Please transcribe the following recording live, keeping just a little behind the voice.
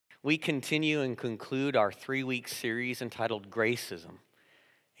We continue and conclude our 3-week series entitled Gracism,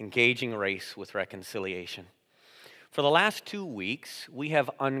 Engaging Race with Reconciliation. For the last 2 weeks, we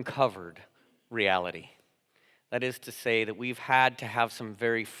have uncovered reality. That is to say that we've had to have some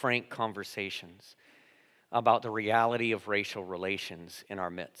very frank conversations about the reality of racial relations in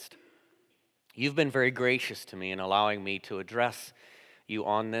our midst. You've been very gracious to me in allowing me to address you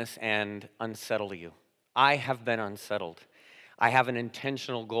on this and unsettle you. I have been unsettled. I have an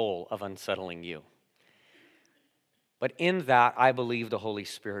intentional goal of unsettling you. But in that, I believe the Holy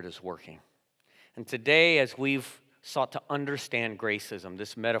Spirit is working. And today, as we've sought to understand gracism,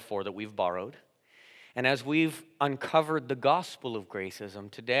 this metaphor that we've borrowed, and as we've uncovered the gospel of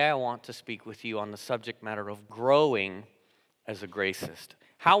gracism, today I want to speak with you on the subject matter of growing as a gracist.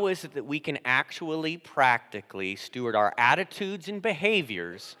 How is it that we can actually, practically steward our attitudes and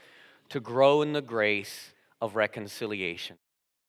behaviors to grow in the grace of reconciliation?